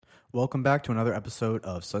Welcome back to another episode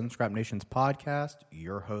of Southern Scrap Nation's podcast.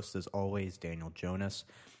 Your host, as always, Daniel Jonas.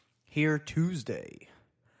 Here Tuesday,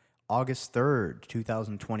 August 3rd,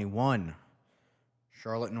 2021,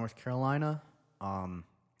 Charlotte, North Carolina.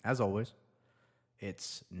 As always,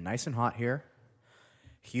 it's nice and hot here,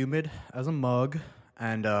 humid as a mug,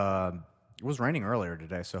 and it was raining earlier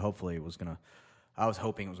today, so hopefully I was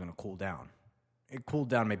hoping it was going to cool down. It cooled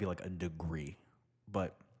down maybe like a degree,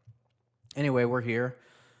 but anyway, we're here.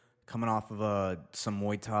 Coming off of some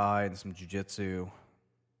Muay Thai and some Jiu-Jitsu.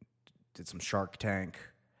 Did some Shark Tank.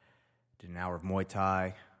 Did an hour of Muay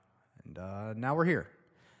Thai. And now we're here.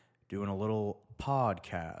 Doing a little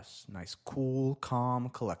podcast. Nice, cool, calm,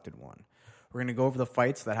 collected one. We're going to go over the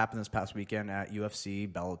fights that happened this past weekend at UFC,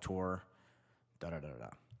 Bellator,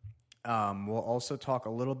 We'll also talk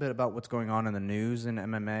a little bit about what's going on in the news in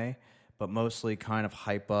MMA, but mostly kind of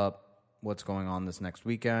hype up what's going on this next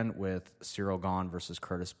weekend with Ciryl Gane versus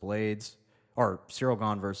Curtis Blades, or Ciryl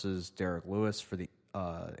Gane versus Derek Lewis for the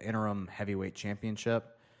interim heavyweight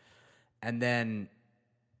championship. And then,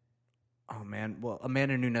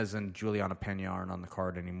 Amanda Nunes and Juliana Pena aren't on the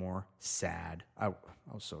card anymore. Sad. I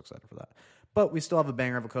was so excited for that. But we still have a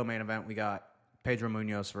banger of a co-main event. We got Pedro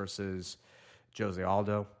Munoz versus Jose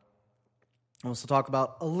Aldo. And we'll still talk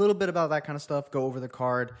about a little bit about that kind of stuff, go over the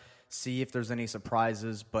card, see if there's any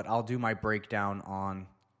surprises, but I'll do my breakdown on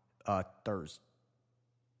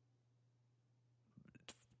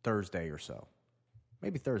Thursday or so.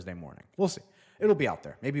 Maybe Thursday morning. We'll see. It'll be out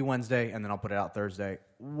there. Maybe Wednesday, and then I'll put it out Thursday.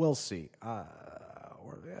 We'll see.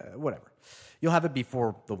 Whatever. You'll have it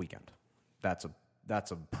before the weekend. That's a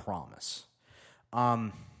promise.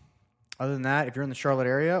 Other than that, if you're in the Charlotte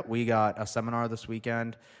area, we got a seminar this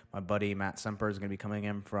weekend. My buddy Matt Semper is going to be coming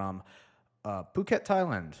in from Phuket,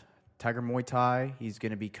 Thailand. Tiger Muay Thai. He's going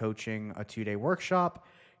to be coaching a 2-day workshop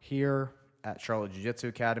here at Charlotte Jiu-Jitsu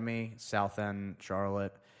Academy, South End,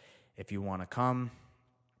 Charlotte. If you want to come,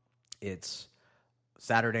 it's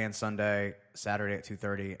Saturday and Sunday, Saturday at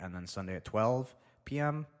 2:30 and then Sunday at 12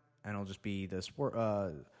 p.m. And it'll just be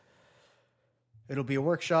it'll be a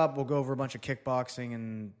workshop. We'll go over a bunch of kickboxing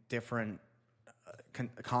and different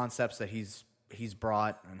concepts that he's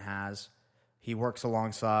brought and has. He works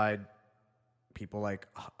alongside people like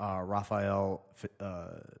Rafael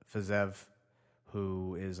Fiziev,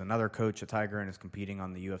 who is another coach at Tiger and is competing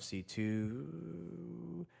on the UFC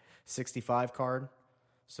 265 card.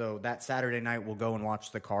 So that Saturday night, we'll go and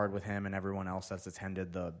watch the card with him and everyone else that's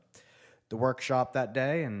attended the workshop that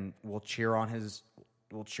day, and we'll cheer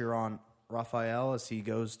on Rafael as he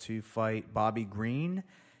goes to fight Bobby Green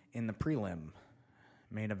in the prelim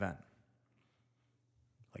main event,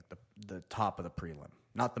 like the top of the prelim.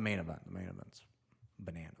 Not the main event. The main event's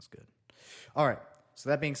bananas good. All right. So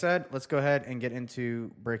that being said, let's go ahead and get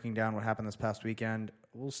into breaking down what happened this past weekend.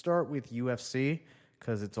 We'll start with UFC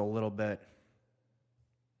because it's a little bit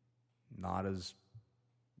not as,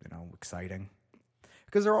 exciting.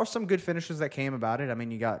 Because there are some good finishes that came about it. I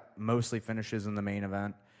mean, you got mostly finishes in the main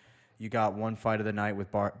event. You got one fight of the night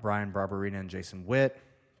with Brian Barberina and Jason Witt.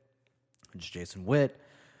 Jason Witt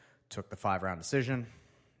took the 5-round decision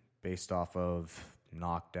based off of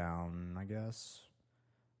knockdown, I guess.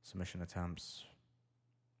 Submission attempts.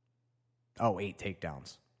 8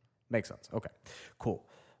 takedowns. Makes sense. Okay, cool.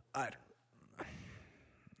 I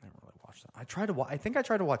never really watched that. I think I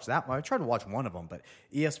tried to watch that one. I tried to watch one of them, but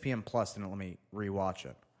ESPN Plus didn't let me rewatch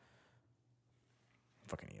it.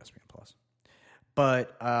 Fucking ESPN Plus.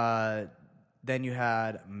 But then you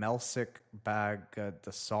had Melsik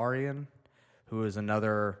Bagdasaryan, who is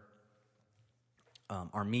another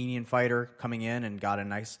Armenian fighter coming in and got a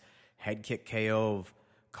nice head kick KO of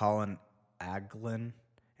Colin Aglin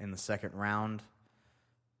in the second round.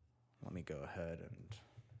 Let me go ahead and...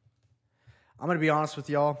 I'm going to be honest with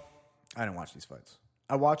y'all. I didn't watch these fights.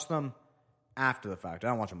 I watched them after the fact. I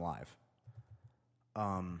don't watch them live.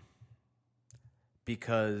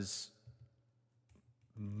 Because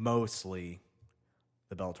mostly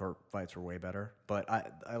the Bellator fights were way better. But I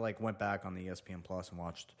went back on the ESPN Plus and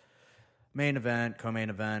watched main event, co-main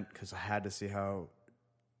event, because I had to see how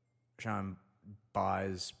Sean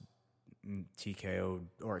Baez TKO'd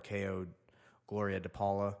or KO'd Gloria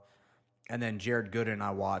DePaula. And then Jared Gooden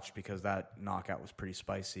I watched because that knockout was pretty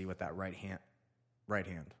spicy with that right hand. But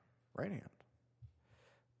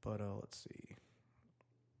let's see.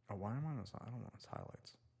 Oh, why am I on this? I don't want his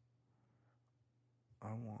highlights.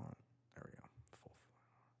 There we go. Full.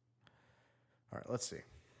 All right, let's see.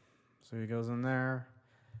 So he goes in there.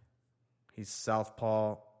 He's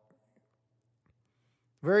southpaw.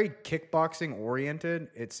 Very kickboxing oriented.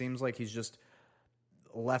 It seems like he's just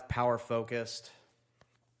left power focused.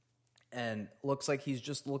 And looks like he's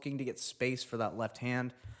just looking to get space for that left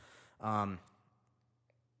hand. Anglin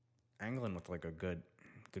with like a good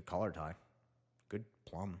collar tie. Good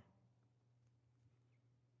plum.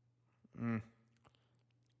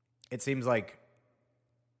 It seems like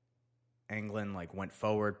Anglin like went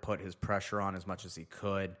forward, put his pressure on as much as he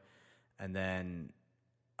could, and then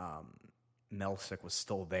Melsik was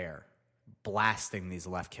still there, blasting these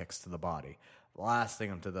left kicks to the body, blasting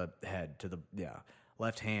them to the head, to the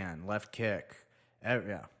left hand, left kick,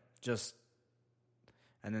 just,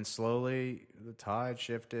 and then slowly the tide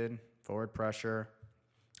shifted, forward pressure.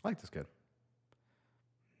 I like this kid.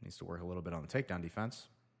 Needs to work a little bit on the takedown defense,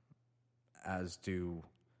 as do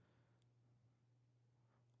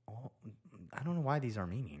all. I don't know why these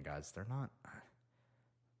Armenian guys, they're not.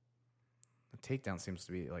 The takedown seems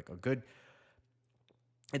to be like a good.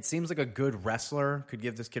 It seems like a good wrestler could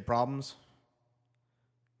give this kid problems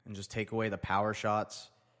and just take away the power shots.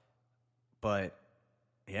 But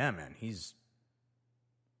yeah, man, he's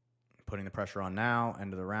putting the pressure on now.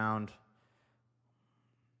 End of the round.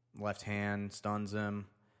 Left hand stuns him.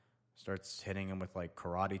 Starts hitting him with like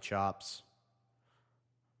karate chops.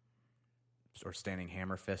 Or standing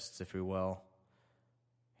hammer fists, if you will.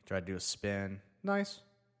 He tried to do a spin. Nice.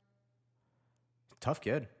 Tough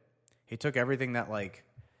kid. He took everything that like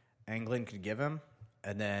Anglin could give him,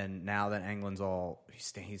 and then now that Anglin's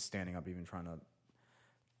he's standing up, even trying to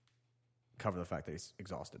cover the fact that he's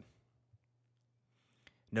exhausted.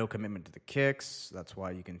 No commitment to the kicks. That's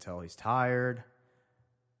why you can tell he's tired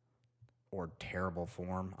or terrible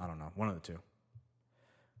form. I don't know. One of the two.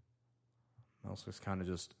 Melsik's kind of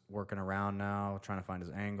just working around now, trying to find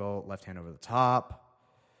his angle. Left hand over the top.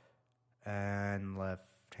 And left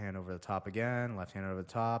hand over the top again. Left hand over the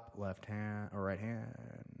top. Left hand or right hand.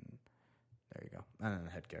 There you go. And then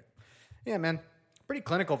the head kick. Yeah, man. Pretty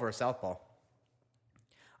clinical for a southpaw.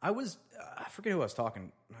 I forget who I was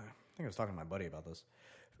talking. I think I was talking to my buddy about this.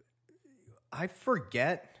 I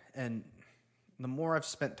forget, and the more I've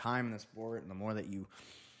spent time in the sport and the more that you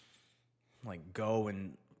like go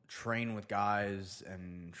and train with guys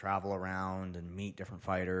and travel around and meet different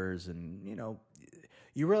fighters, and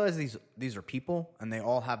you realize these are people and they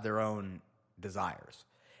all have their own desires.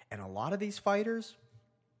 And a lot of these fighters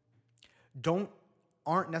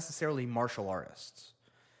aren't necessarily martial artists.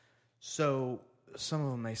 So some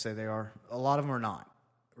of them may say they are. A lot of them are not,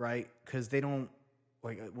 right? Because they don't,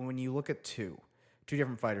 like, when you look at two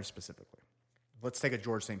different fighters specifically. Let's take a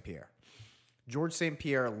George St. Pierre. George St.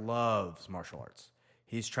 Pierre loves martial arts.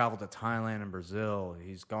 He's traveled to Thailand and Brazil.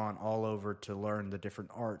 He's gone all over to learn the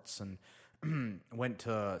different arts, and went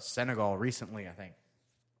to Senegal recently, I think.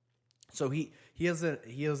 So he has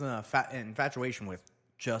an infatuation with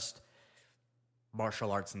just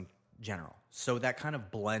martial arts in general. So that kind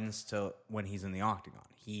of blends to when he's in the octagon.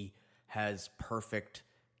 He has perfect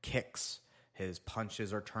kicks. His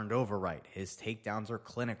punches are turned over right. His takedowns are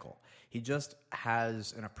clinical. He just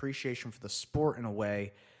has an appreciation for the sport in a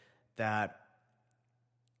way that,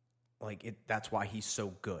 that's why he's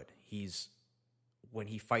so good. When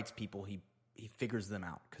he fights people, he figures them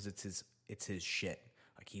out because it's his shit.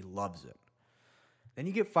 Like, he loves it. Then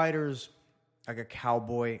you get fighters like a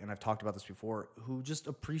Cowboy, and I've talked about this before, who just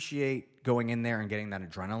appreciate going in there and getting that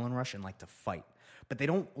adrenaline rush and like to fight. But they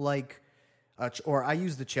don't like, or I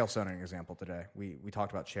used the Chael Sonnen example today. We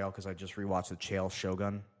talked about Chael because I just rewatched the Chael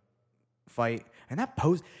Shogun fight. And that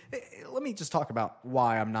pose, let me just talk about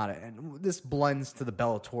why I'm not, and this blends to the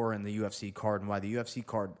Bellator and the UFC card, and why the UFC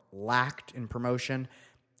card lacked in promotion,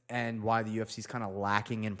 and why the UFC is kind of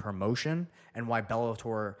lacking in promotion, and why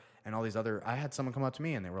Bellator and all these other, I had someone come up to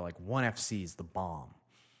me and they were like, ONE FC is the bomb.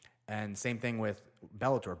 And same thing with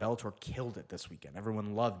Bellator. Bellator killed it this weekend.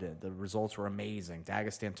 Everyone loved it. The results were amazing.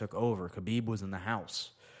 Dagestan took over. Khabib was in the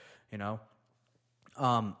house.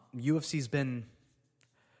 UFC's been,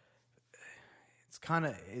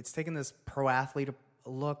 it's taken this pro athlete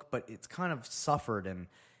look, but it's kind of suffered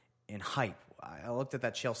in hype. I looked at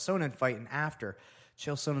that Chael Sonnen fight, and after,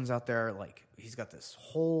 Chael Sonnen's out there, like, he's got this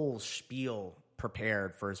whole spiel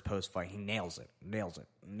prepared for his post fight. He nails it,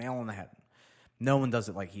 nail on the head. No one did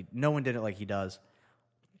it like he does.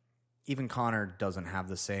 Even Conor doesn't have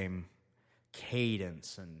the same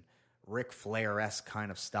cadence and Ric Flair-esque kind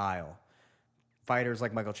of style. Fighters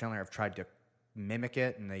like Michael Chandler have tried to mimic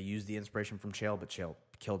it, and they use the inspiration from Chael, but Chael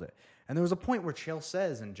killed it. And there was a point where Chael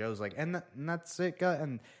says, and Joe's like, and that's it, guy.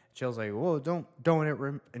 And Chael's like, whoa, don't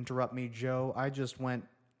interrupt me, Joe. I just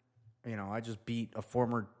beat a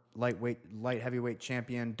former light heavyweight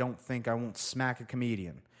champion. Don't think I won't smack a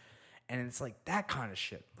comedian. And it's like that kind of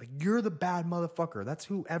shit. Like, you're the bad motherfucker. That's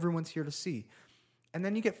who everyone's here to see. And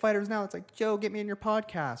then you get fighters now. It's like, Joe, get me in your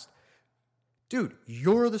podcast. Dude,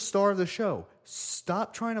 you're the star of the show.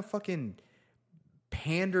 Stop trying to fucking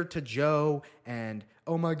pander to Joe and,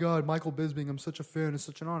 oh my God, Michael Bisping, I'm such a fan, it's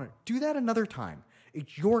such an honor. Do that another time.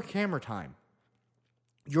 It's your camera time.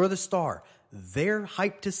 You're the star. They're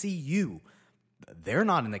hyped to see you. They're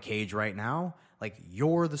not in the cage right now. Like,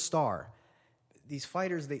 you're the star. These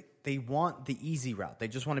fighters, they want the easy route. They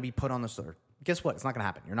just want to be put on the star. Guess what? It's not going to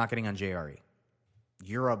happen. You're not getting on JRE.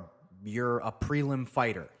 You're a prelim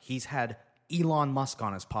fighter. He's had Elon Musk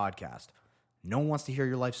on his podcast. No one wants to hear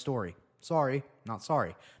your life story. Sorry, not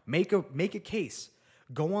sorry. Make a case.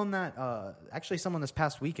 Go on that. Actually, someone this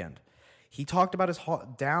past weekend, he talked about his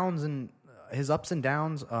downs and his ups and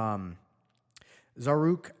downs.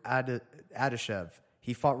 Zaruk Adeshev.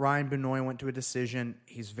 He fought Ryan Benoit, went to a decision.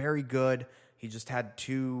 He's very good. He just had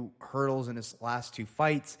 2 hurdles in his last 2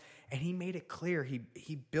 fights, and he made it clear.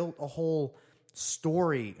 He built a whole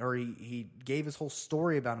story, or he gave his whole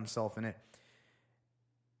story about himself in it.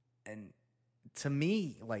 And to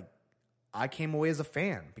me, like, I came away as a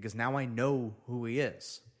fan because now I know who he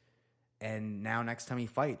is. And now next time he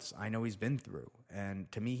fights, I know he's been through. And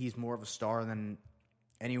to me, he's more of a star than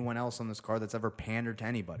anyone else on this card that's ever pandered to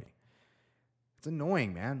anybody. It's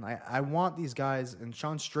annoying, man. I want these guys, and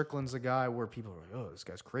Sean Strickland's a guy where people are like, oh, this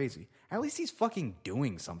guy's crazy. At least he's fucking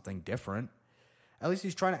doing something different. At least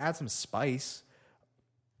he's trying to add some spice.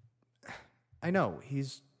 I know,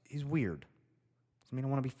 he's weird. I mean, I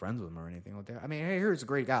don't want to be friends with him or anything like that. I mean, hey, here's a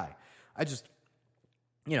great guy. I just,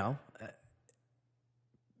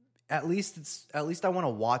 at least I want to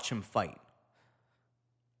watch him fight.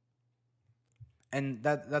 And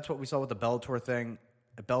that's what we saw with the Bellator thing.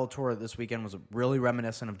 Bellator this weekend was really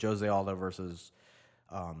reminiscent of Jose Aldo versus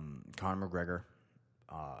Conor McGregor.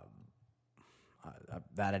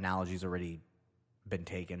 That analogy's already been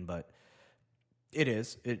taken, but it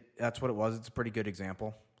is. That's what it was. It's a pretty good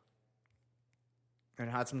example. And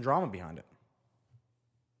it had some drama behind it.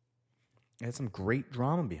 It had some great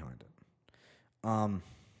drama behind it. Hold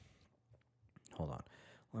on.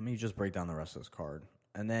 Let me just break down the rest of this card.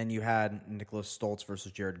 And then you had Nicholas Stoltz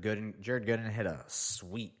versus Jared Gooden. Jared Gooden hit a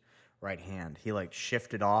sweet right hand. He, like,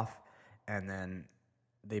 shifted off, and then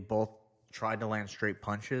they both tried to land straight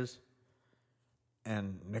punches.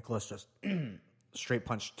 And Nicholas just straight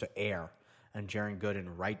punched to air. And Jared Gooden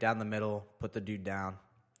right down the middle, put the dude down.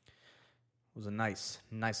 It was a nice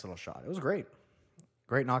little shot. It was great.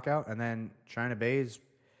 Great knockout. And then China Bays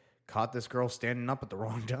caught this girl standing up at the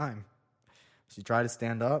wrong time. She tried to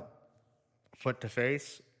stand up. Foot to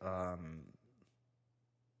face.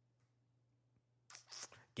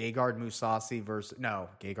 Gegard Mousasi versus... No,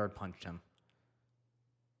 Gegard punched him.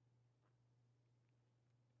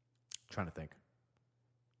 Trying to think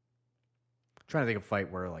of a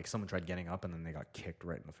fight where, like, someone tried getting up and then they got kicked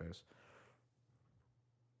right in the face.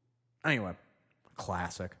 Anyway,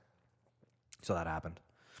 classic. So that happened.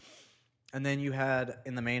 And then you had,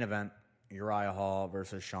 in the main event, Uriah Hall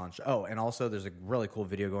versus Sean. Oh, and also there's a really cool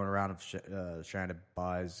video going around of Shayna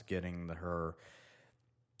Buys getting her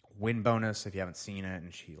win bonus, if you haven't seen it,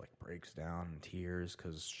 and she, like, breaks down in tears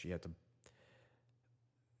because she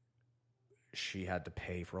had to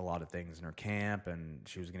pay for a lot of things in her camp, and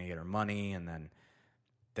she was going to get her money, and then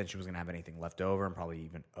she was going to have anything left over and probably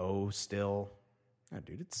even owe still. Oh,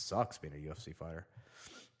 dude, it sucks being a UFC fighter.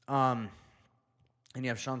 And you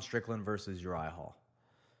have Sean Strickland versus Uriah Hall.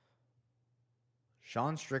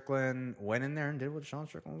 Sean Strickland went in there and did what Sean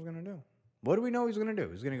Strickland was going to do. What do we know he's going to do?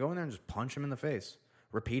 He's going to go in there and just punch him in the face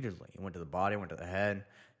repeatedly. He went to the body, went to the head,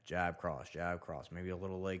 jab, cross, maybe a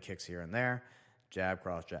little leg kicks here and there, jab,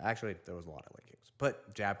 cross, jab. Actually, there was a lot of leg kicks,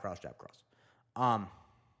 but jab, cross, jab, cross.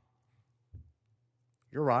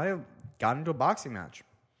 Uriah got into a boxing match,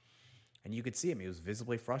 and you could see him. He was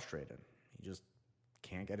visibly frustrated. He just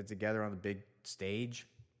can't get it together on the big stage.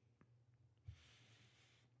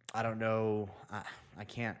 I don't know. I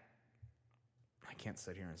can't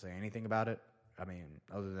sit here and say anything about it. I mean,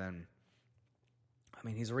 other than,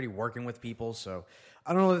 he's already working with people, so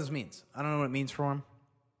I don't know what this means. I don't know what it means for him.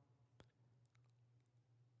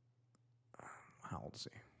 How old is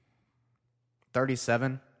he?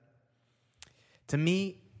 37. To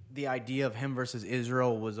me, the idea of him versus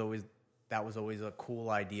Israel was always a cool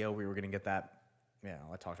idea. We were going to get that. Yeah,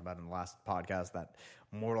 I talked about it in the last podcast, that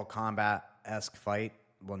Mortal Kombat-esque fight.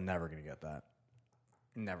 We're never going to get that.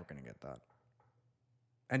 Never going to get that.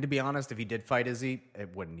 And to be honest, if he did fight Izzy,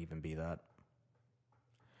 it wouldn't even be that.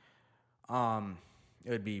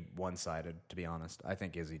 It would be one-sided, to be honest. I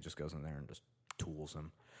think Izzy just goes in there and just tools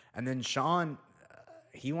him. And then Sean,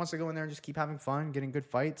 he wants to go in there and just keep having fun, getting good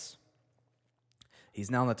fights.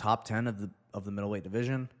 He's now in the top 10 of the middleweight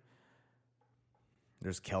division.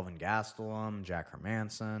 There's Kelvin Gastelum, Jack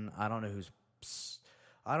Hermanson. I don't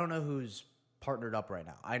know who's partnered up right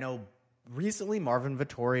now. I know recently Marvin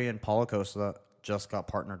Vittori and Paulo Costa just got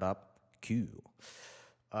partnered up. Cool.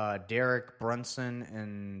 Derek Brunson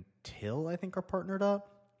and Till, I think, are partnered up.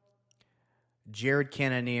 Jared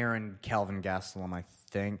Cannonier and Calvin Gastelum, I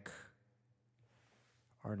think,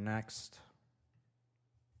 are next.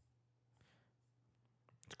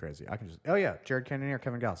 It's crazy. I can just... Oh, yeah. Jared Cannonier,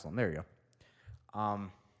 Kevin Gastelum. There you go.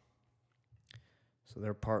 So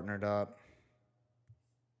they're partnered up.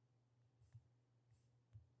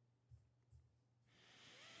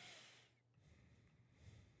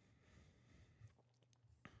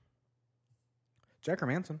 Jack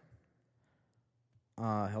Hermanson.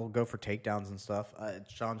 He'll go for takedowns and stuff.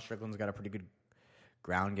 Sean Strickland's got a pretty good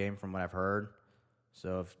ground game from what I've heard.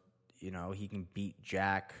 So if, he can beat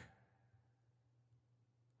Jack.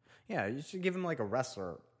 Yeah, you should give him like a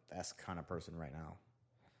wrestler-esque kind of person right now.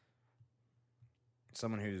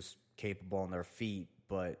 Someone who's capable on their feet,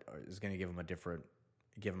 but is going to give him a different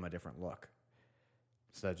look.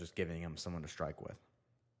 Instead of just giving him someone to strike with.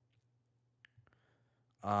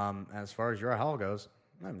 As far as Uriah Hall goes,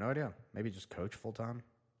 I have no idea. Maybe just coach full time.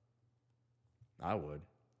 I would.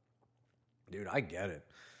 Dude, I get it.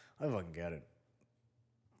 I fucking get it.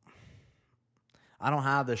 I don't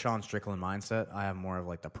have the Sean Strickland mindset. I have more of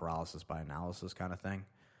like the paralysis by analysis kind of thing.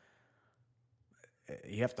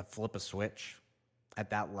 You have to flip a switch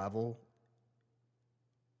at that level.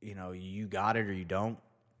 You got it or you don't.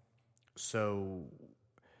 So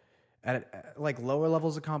at like lower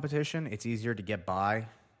levels of competition, it's easier to get by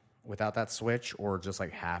without that switch, or just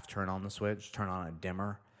like half turn on the switch, turn on a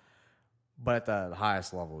dimmer. But at the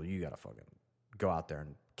highest level, you gotta fucking go out there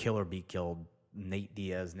and kill or be killed, Nick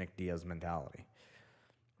Diaz mentality.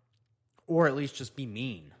 Or at least just be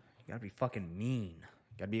mean. You gotta be fucking mean.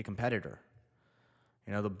 You gotta be a competitor.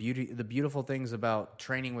 The beautiful things about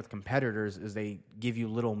training with competitors is they give you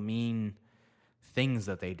little mean things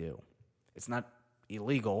that they do. It's not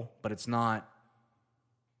illegal, but it's not,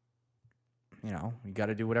 you got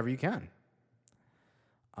to do whatever you can.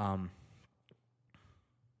 So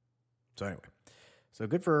anyway, so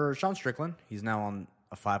good for Sean Strickland. He's now on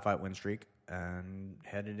a 5-fight win streak and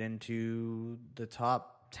headed into the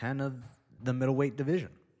top 10 of the middleweight division.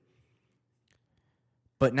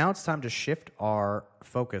 But now it's time to shift our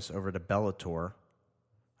focus over to Bellator.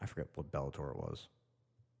 I forget what Bellator it was.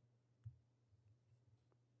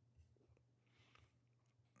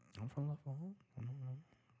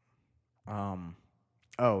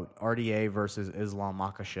 RDA versus Islam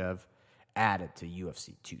Makhachev added to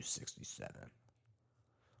UFC 267.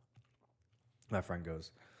 My friend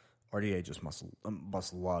goes, RDA just must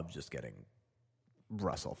love just getting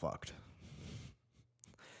wrestle fucked.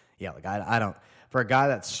 Yeah, like I don't. For a guy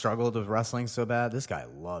that struggled with wrestling so bad, this guy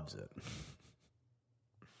loves it.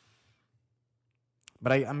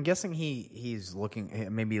 But I'm guessing he's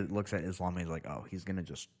looking. Maybe he looks at Islam and he's like, oh, he's gonna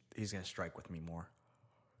strike with me more.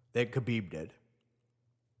 That Khabib did.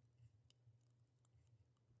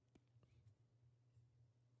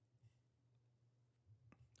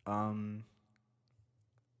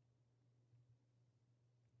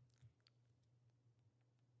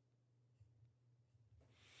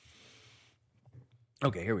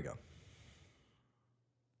 Okay, here we go.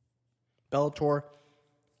 Bellator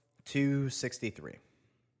 263.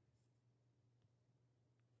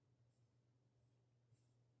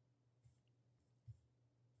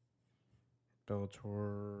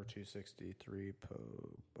 Bellator 263.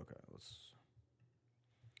 Okay, let's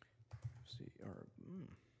see.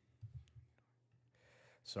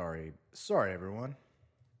 Sorry, everyone.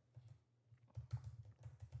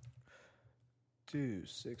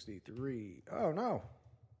 263. Oh no.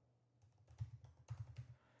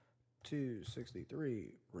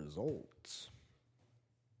 263 results.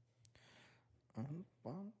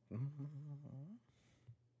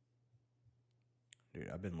 Dude,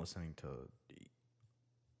 I've been listening to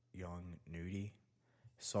Young Nudie.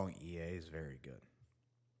 His song EA is very good.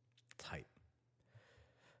 It's hype.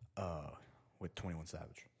 With 21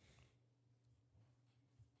 Savage.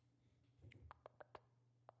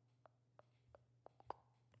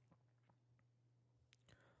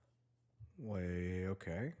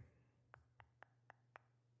 Okay.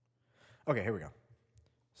 Okay, here we go.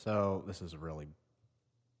 So, this is really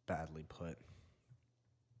badly put.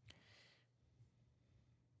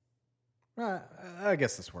 I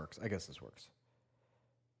guess this works.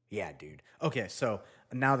 Yeah, dude. Okay, so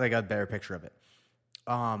now that I got a better picture of it.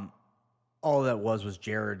 All that was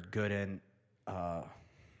Jared Gooden.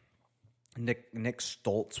 Nick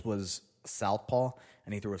Stoltz was southpaw,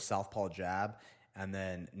 and he threw a southpaw jab. And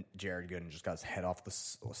then Jared Gooden just got his head off the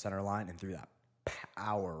center line and threw that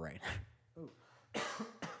power right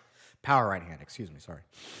power right hand. Excuse me, sorry.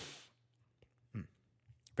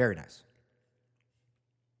 Very nice.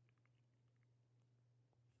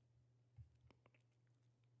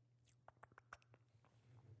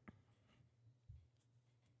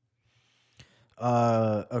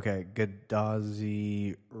 Okay.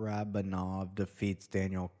 Gadazi Rabanov defeats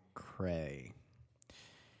Daniel Cray.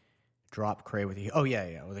 Drop Cray with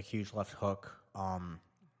with a huge left hook. A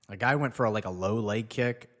guy went for a low leg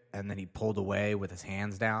kick, and then he pulled away with his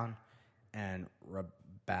hands down, and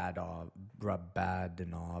Rabadanov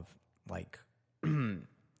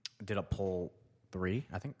did a pull 3,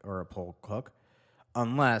 I think, or a pull hook,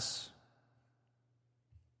 unless.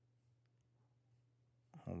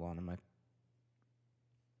 Hold on,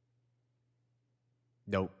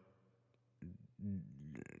 Nope.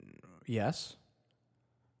 Yes.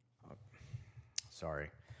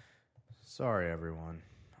 Sorry, everyone.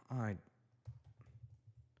 I'm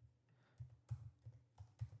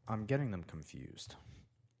getting them confused.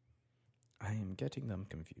 I am getting them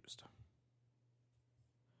confused.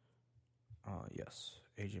 Yes,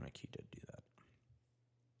 AJ McKee did do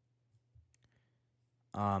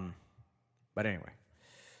that. But anyway,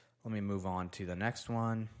 let me move on to the next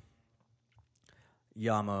one.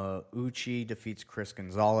 Yamauchi defeats Chris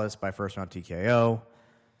Gonzalez by first round TKO.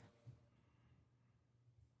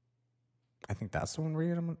 I think that's the one where he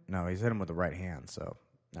hit him. No, he's hit him with the right hand, so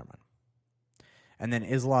never mind. And then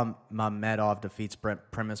Islam Mamedov defeats Brent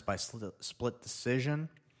Primus by split decision,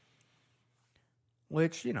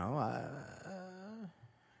 which, this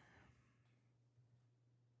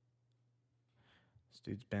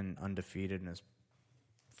dude's been undefeated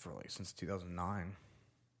since 2009.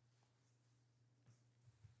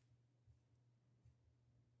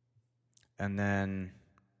 And then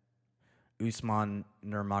Usman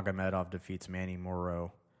Nurmagomedov defeats Manny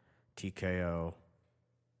Moro TKO.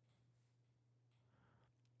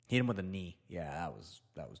 Hit him with a knee. Yeah, that was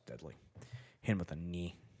deadly. Hit him with a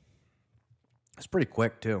knee. It's pretty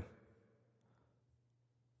quick too.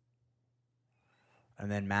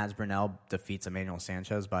 And then Mads Brunel defeats Emmanuel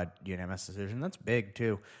Sanchez by unanimous decision. That's big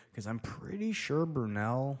too, because I'm pretty sure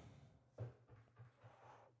Brunel.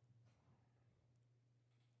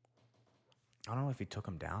 I don't know if he took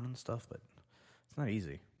him down and stuff, but it's not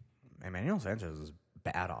easy. Emmanuel Sanchez is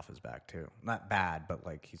bad off his back too. Not bad, but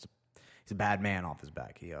he's a bad man off his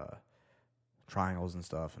back. He triangles and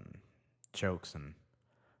stuff and chokes, and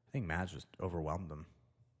I think Mads just overwhelmed him.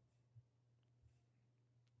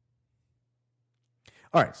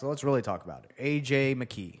 All right, so let's really talk about it. AJ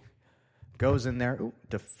McKee goes in there,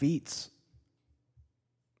 defeats.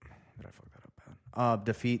 Did I fuck that up bad?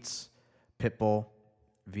 Defeats Pitbull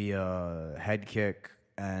via head kick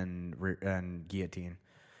and guillotine.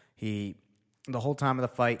 The whole time of the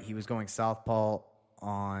fight, he was going southpaw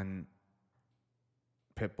on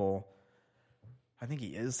Pitbull. I think he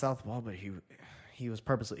is southpaw, but he was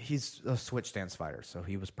purposely. He's a switch stance fighter, so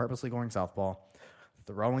he was purposely going southpaw,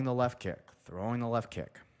 throwing the left kick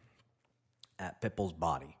at Pitbull's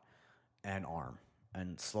body and arm,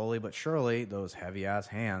 and slowly but surely, those heavy ass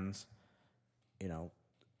hands,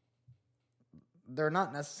 they're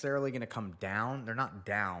not necessarily going to come down. They're not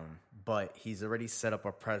down, but he's already set up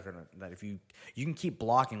a precedent that if you can keep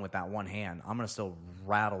blocking with that one hand, I'm going to still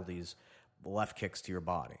rattle these left kicks to your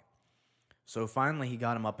body. So finally he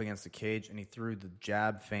got him up against the cage, and he threw the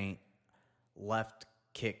jab feint left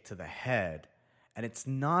kick to the head. And it's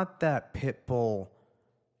not that Pitbull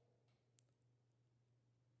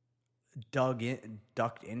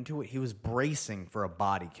ducked into it. He was bracing for a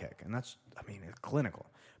body kick, and it's clinical.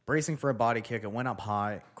 Bracing for a body kick. It went up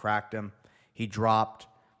high, cracked him. He dropped.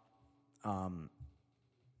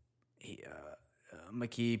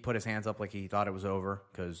 McKee put his hands up like he thought it was over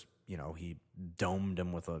because, he domed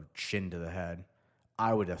him with a shin to the head.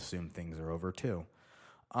 I would assume things are over too.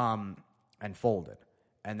 And folded.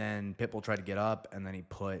 And then Pitbull tried to get up, and then he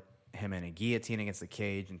put him in a guillotine against the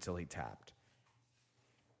cage until he tapped.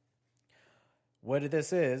 What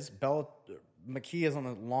this is, McKee is on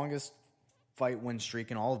the longest fight win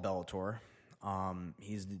streak in all of Bellator.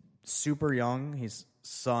 He's super young. He's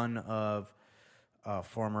son of a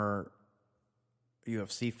former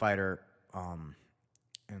UFC fighter,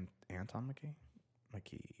 and Anton McKee.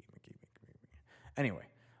 Anyway,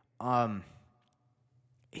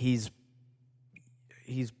 he's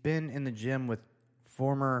been in the gym with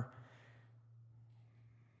former.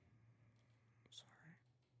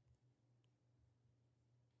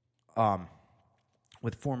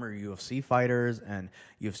 With former UFC fighters and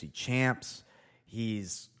UFC champs.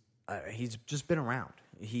 He's he's just been around.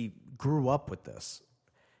 He grew up with this,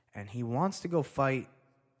 and he wants to go fight.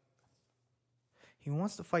 He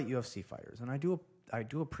wants to fight UFC fighters, and I do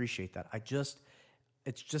appreciate that.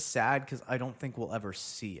 It's just sad because I don't think we'll ever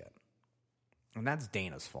see it, and that's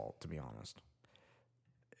Dana's fault, to be honest.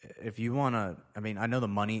 If you want to, I mean, I know the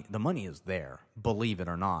money is there, believe it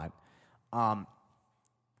or not. It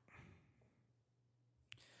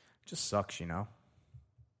just sucks, you know.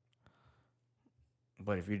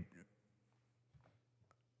 But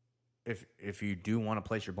if you do want to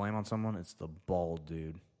place your blame on someone, it's the bald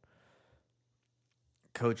dude.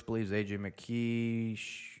 Coach believes AJ McKee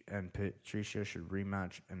and Patricia should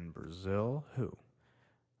rematch in Brazil. Who?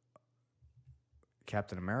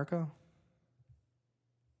 Captain America?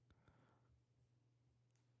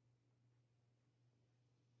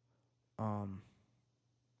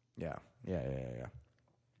 Yeah.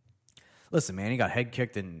 Listen, man, he got head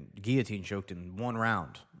kicked and guillotine choked in one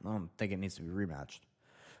round. I don't think it needs to be rematched.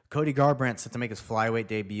 Cody Garbrandt set to make his flyweight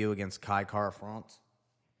debut against Kai Kara France.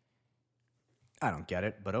 I don't get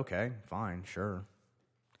it, but okay, fine, sure.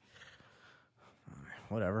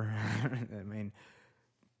 Whatever. I mean,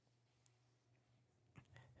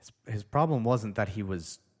 his problem wasn't that he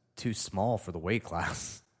was too small for the weight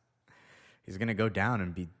class. He's going to go down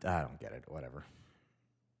and be... I don't get it. Whatever.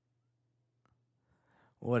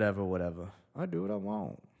 I do what I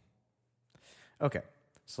want. Okay,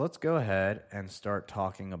 so let's go ahead and start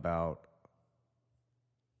talking about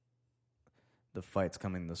the fights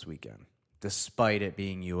coming this weekend, despite it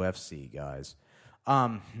being UFC, guys.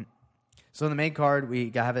 So in the main card,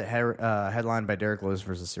 we have it headlined by Derek Lewis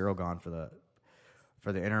versus Cyril Gane for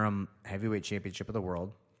the interim heavyweight championship of the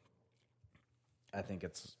world. I think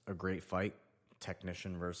it's a great fight.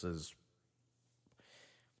 Technician versus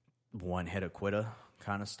one hit a quitter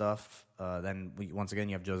kind of stuff. Then once again,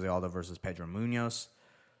 you have Jose Aldo versus Pedro Munoz.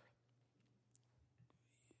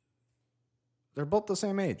 They're both the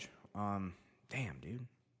same age. Damn, dude.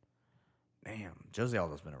 Damn, Jose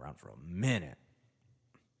Aldo's been around for a minute.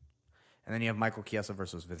 And then you have Michael Chiesa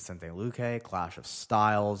versus Vicente Luque, clash of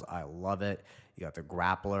styles. I love it. You got the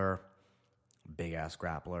grappler, big-ass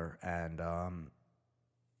grappler, and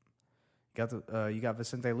you got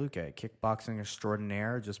Vicente Luque, kickboxing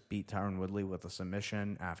extraordinaire, just beat Tyron Woodley with a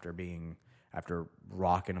submission after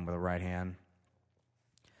rocking him with a right hand.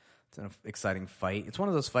 It's an exciting fight. It's one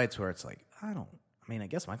of those fights where it's like, I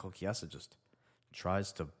guess Michael Chiesa just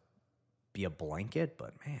tries to be a blanket,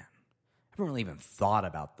 but man, I haven't really even thought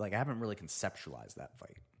about, I haven't really conceptualized that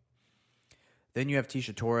fight. Then you have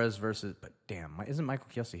Tisha Torres versus, but damn, isn't Michael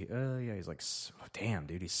Chiesa, yeah, he's like, damn,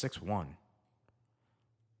 dude, he's 6'1".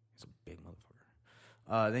 He's a big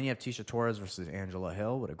motherfucker. Then you have Tisha Torres versus Angela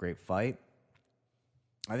Hill. What a great fight.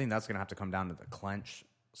 I think that's going to have to come down to the clinch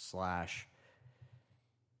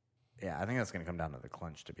Yeah, I think that's going to come down to the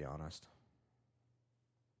clinch, to be honest.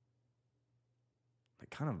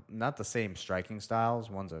 Kind of not the same striking styles.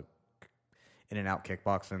 One's a in-and-out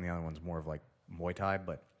kickboxer, and the other one's more of like Muay Thai,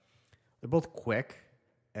 but they're both quick,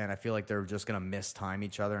 and I feel like they're just going to mistime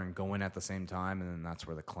each other and go in at the same time, and then that's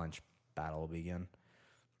where the clinch battle will begin.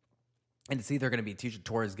 And it's either going to be Tisha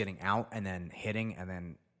Torres getting out and then hitting and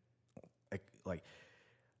then like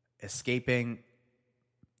escaping,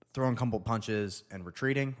 throwing a couple punches and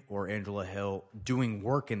retreating, or Angela Hill doing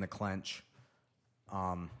work in the clinch,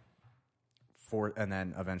 and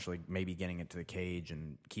then eventually maybe getting it to the cage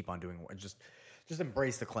and keep on doing just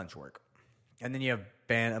embrace the clinch work. And then you have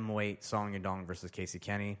bantamweight Song Yadong versus Casey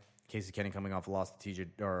Kenny. Casey Kenny coming off a loss to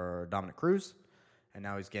Dominic Cruz, and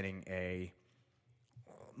now he's getting a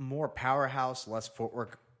more powerhouse, less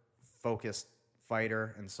footwork focused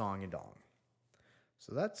fighter in Song Yadong.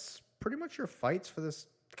 So that's pretty much your fights for this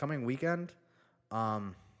coming weekend.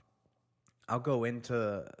 I'll go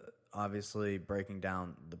into obviously breaking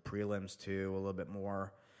down the prelims too a little bit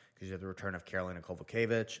more, because you have the return of Karolina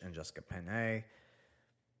Kowalkiewicz and Jessica Penne.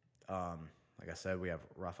 Like I said, we have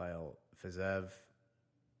Rafael Fiziev,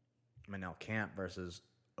 Manel Camp versus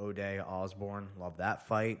O'Day Osborne. Love that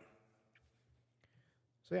fight.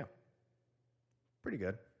 So yeah, pretty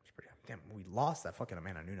good. Damn, we lost that fucking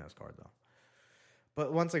Amanda Nunes card though.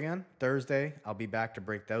 But once again, Thursday I'll be back to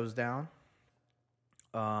break those down.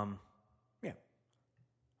 Yeah, I'm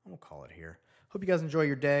gonna call it here. Hope you guys enjoy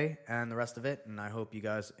your day and the rest of it, and I hope you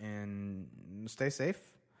guys stay safe.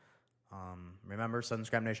 Remember,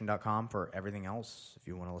 SouthernScrapNation.com for everything else. If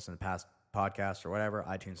you want to listen to past podcasts or whatever,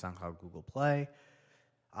 iTunes, SoundCloud, Google Play,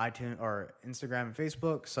 iTunes or Instagram and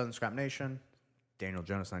Facebook, Southern Scrap Nation, Daniel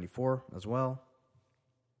Jonas 94 as well.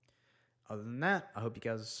 Other than that, I hope you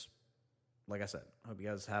guys, like I said,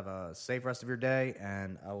 have a safe rest of your day,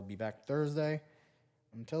 and I will be back Thursday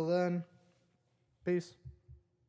Until then, peace.